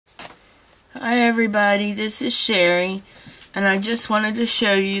Hi everybody, this is Sherry, and I just wanted to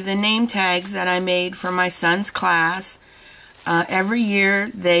show you the name tags that I made for my son's class. Every year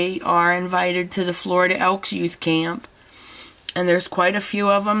they are invited to the Florida Elks Youth Camp, and there's quite a few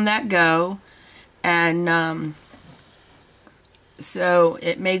of them that go, and so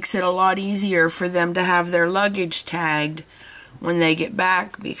it makes it a lot easier for them to have their luggage tagged when they get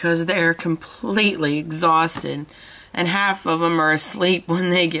back, because they're completely exhausted. And half of them are asleep when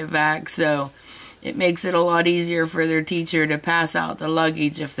they get back, so it makes it a lot easier for their teacher to pass out the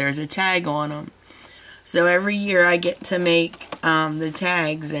luggage if there's a tag on them. So every year I get to make the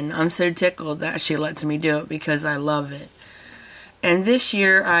tags, and I'm so tickled that she lets me do it because I love it. And this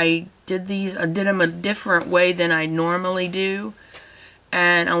year I did them a different way than I normally do,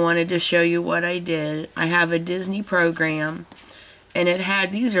 and I wanted to show you what I did. I have a Disney program, and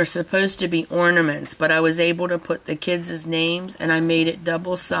these are supposed to be ornaments, but I was able to put the kids' names, and I made it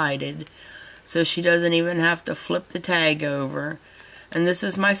double-sided, so she doesn't even have to flip the tag over. And this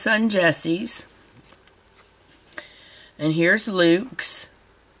is my son Jesse's. And here's Luke's.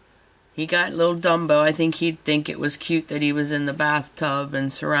 He got little Dumbo. I think he'd think it was cute that he was in the bathtub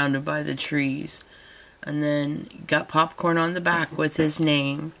and surrounded by the trees. And then got popcorn on the back with his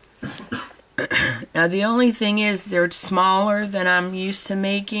name. Now the only thing is they're smaller than I'm used to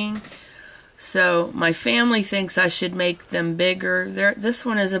making, so my family thinks I should make them bigger. This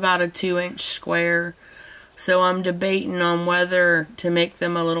one is about a 2-inch square, so I'm debating on whether to make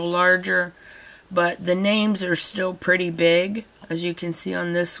them a little larger, but the names are still pretty big, as you can see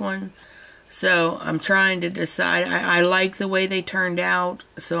on this one. So I'm trying to decide. I like the way they turned out,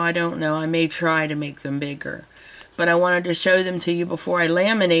 so I don't know. I may try to make them bigger, but I wanted to show them to you before I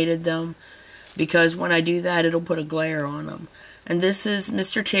laminated them, because when I do that, it'll put a glare on them. And this is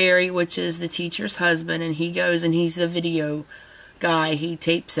Mr. Terry, which is the teacher's husband, and he goes and he's the video guy. He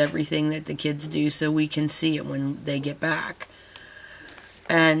tapes everything that the kids do so we can see it when they get back.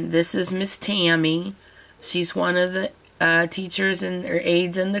 And this is Miss Tammy. She's one of the teachers and or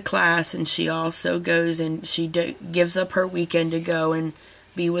aides in the class, and she also goes and she gives up her weekend to go and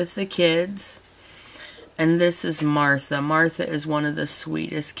be with the kids. And this is Martha. Martha is one of the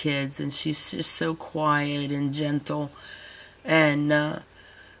sweetest kids, and she's just so quiet and gentle. And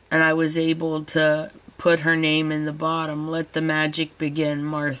I was able to put her name in the bottom. Let the magic begin,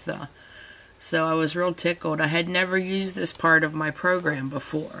 Martha. So I was real tickled. I had never used this part of my program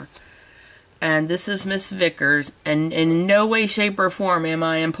before. And this is Miss Vickers, and in no way, shape, or form am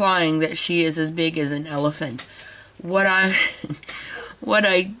I implying that she is as big as an elephant. What I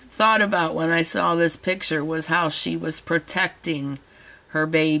thought about when I saw this picture was how she was protecting her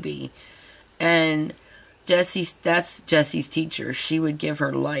baby. And that's Jessie's teacher. She would give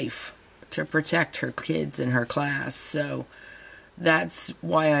her life to protect her kids in her class. So that's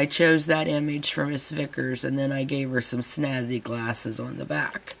why I chose that image for Miss Vickers, and then I gave her some snazzy glasses on the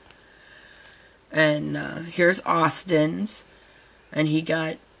back. And here's Austin's, and he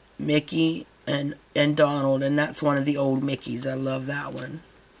got Mickey and Donald, and that's one of the old Mickeys. I love that one.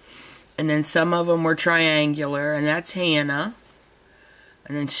 And then some of them were triangular, and that's Hannah.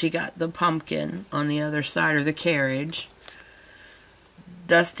 And then she got the pumpkin on the other side, or the carriage.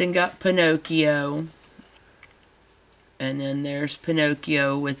 Dustin got Pinocchio. And then there's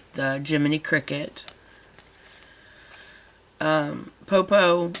Pinocchio with Jiminy Cricket.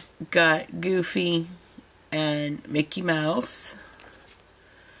 Popo got Goofy and Mickey Mouse.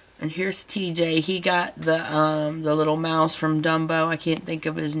 And here's TJ. He got the little mouse from Dumbo. I can't think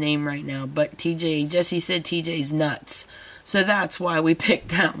of his name right now, but Jesse said TJ's nuts. So that's why we picked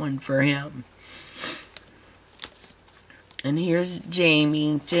that one for him. And here's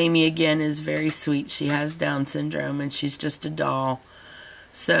Jamie. Jamie again is very sweet. She has Down syndrome and she's just a doll.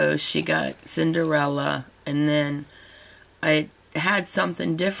 So she got Cinderella, and then I had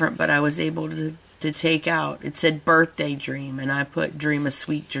something different, but I was able to take out. It said birthday dream, and I put dream a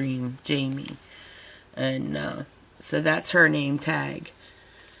sweet dream, Jamie. And so that's her name tag.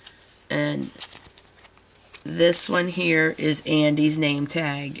 And this one here is Andy's name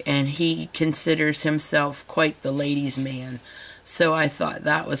tag, and he considers himself quite the ladies' man. So I thought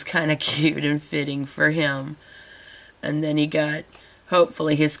that was kind of cute and fitting for him. And then he got,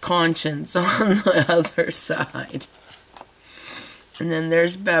 hopefully, his conscience on the other side. And then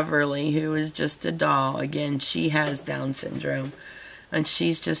there's Beverly, who is just a doll. Again, she has Down syndrome. And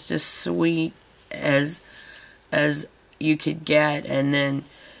she's just as sweet as you could get, and then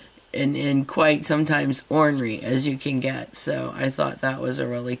and quite sometimes ornery as you can get. So I thought that was a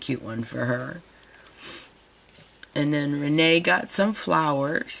really cute one for her. And then Renee got some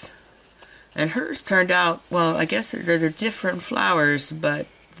flowers. And hers turned out, well, I guess they're different flowers, but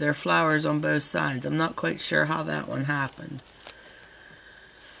They're flowers on both sides. I'm not quite sure how that one happened.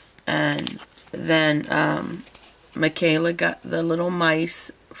 And then Michaela got the little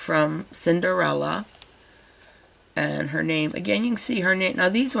mice from Cinderella. And her name, again, you can see her name. Now,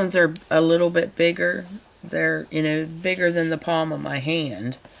 these ones are a little bit bigger. They're, you know, bigger than the palm of my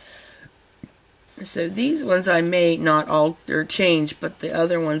hand. So these ones I may not alter or change, but the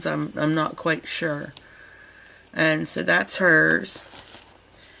other ones I'm not quite sure. And so that's hers.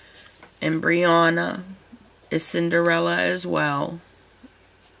 And Brianna is Cinderella as well.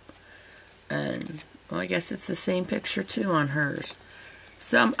 And, well, I guess it's the same picture too on hers.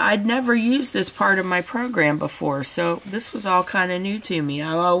 I'd never used this part of my program before, so this was all kind of new to me.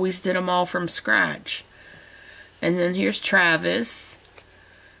 I always did them all from scratch. And then here's Travis.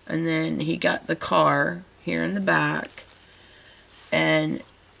 And then he got the car here in the back. And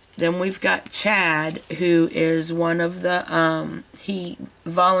then we've got Chad, who is one of the, he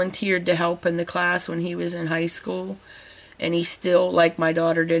volunteered to help in the class when he was in high school. And he still, like my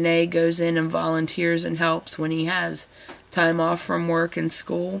daughter Danae, goes in and volunteers and helps when he has time off from work and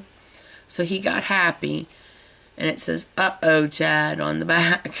school. So he got happy. And it says, "Uh-oh, Chad," on the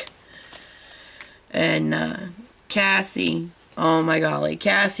back. And Cassie, oh my golly,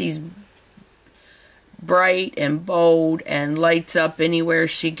 Cassie's bright and bold and lights up anywhere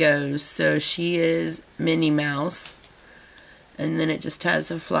she goes. So she is Minnie Mouse. And then it just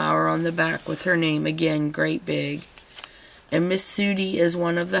has a flower on the back with her name, again, great big. And Miss Sudie is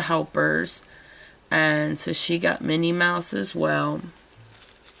one of the helpers. And so she got Minnie Mouse as well.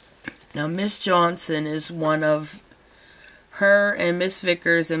 Now Miss Johnson is one of her, and Miss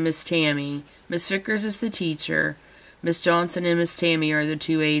Vickers and Miss Tammy. Miss Vickers is the teacher. Miss Johnson and Miss Tammy are the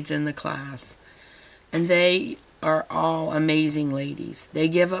two aides in the class. And they are all amazing ladies. They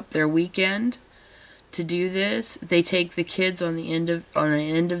give up their weekend to do this. They take the kids on the end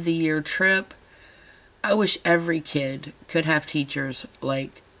of the year trip. I wish every kid could have teachers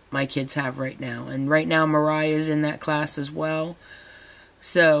like my kids have right now. And right now Mariah is in that class as well.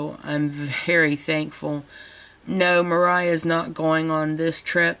 So I'm very thankful. No, Mariah is not going on this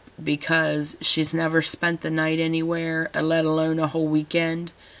trip because she's never spent the night anywhere, let alone a whole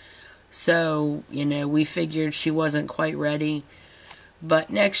weekend. So, you know, we figured she wasn't quite ready. But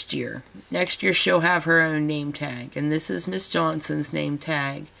next year she'll have her own name tag. And this is Miss Johnson's name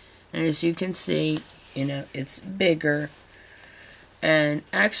tag. And as you can see, you know, it's bigger. And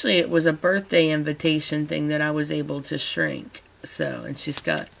actually it was a birthday invitation thing that I was able to shrink. So, and she's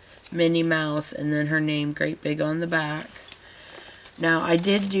got Minnie Mouse and then her name great big on the back. Now I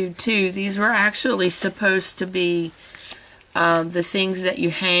did do two. These were actually supposed to be the things that you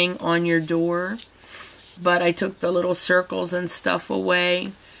hang on your door. But I took the little circles and stuff away.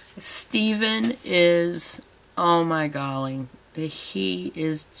 Steven is, oh my golly, he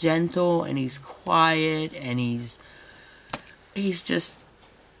is gentle and he's quiet and he's just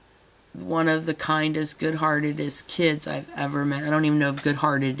one of the kindest, good-heartedest kids I've ever met. I don't even know if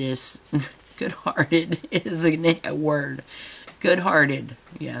good-hearted is a word. Good-hearted.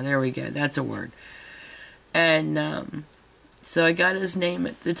 Yeah, there we go. That's a word. And so I got his name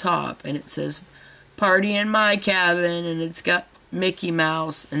at the top, and it says, "Party in my cabin," and it's got Mickey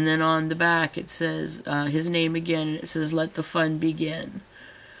Mouse, and then on the back it says his name again, and it says, "Let the fun begin."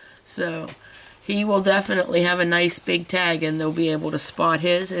 So he will definitely have a nice big tag, and they'll be able to spot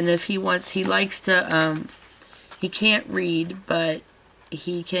his. And if he wants, he likes to, he can't read, but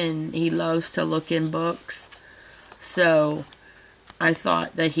he loves to look in books. So I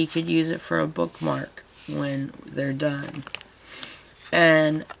thought that he could use it for a bookmark when they're done.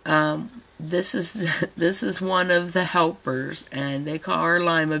 And this is one of the helpers, and they call her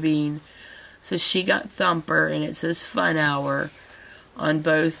Lima Bean. So she got Thumper, and it says Fun Hour on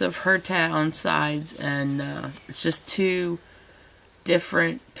both of her town sides, and it's just two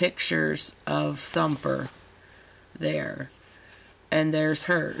different pictures of Thumper there, and there's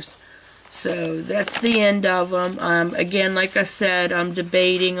hers. So that's the end of them. Again, like I said, I'm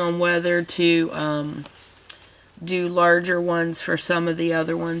debating on whether to do larger ones for some of the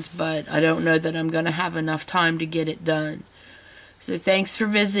other ones, but I don't know that I'm going to have enough time to get it done. So thanks for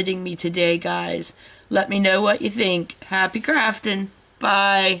visiting me today, guys. Let me know what you think. Happy crafting.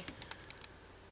 Bye.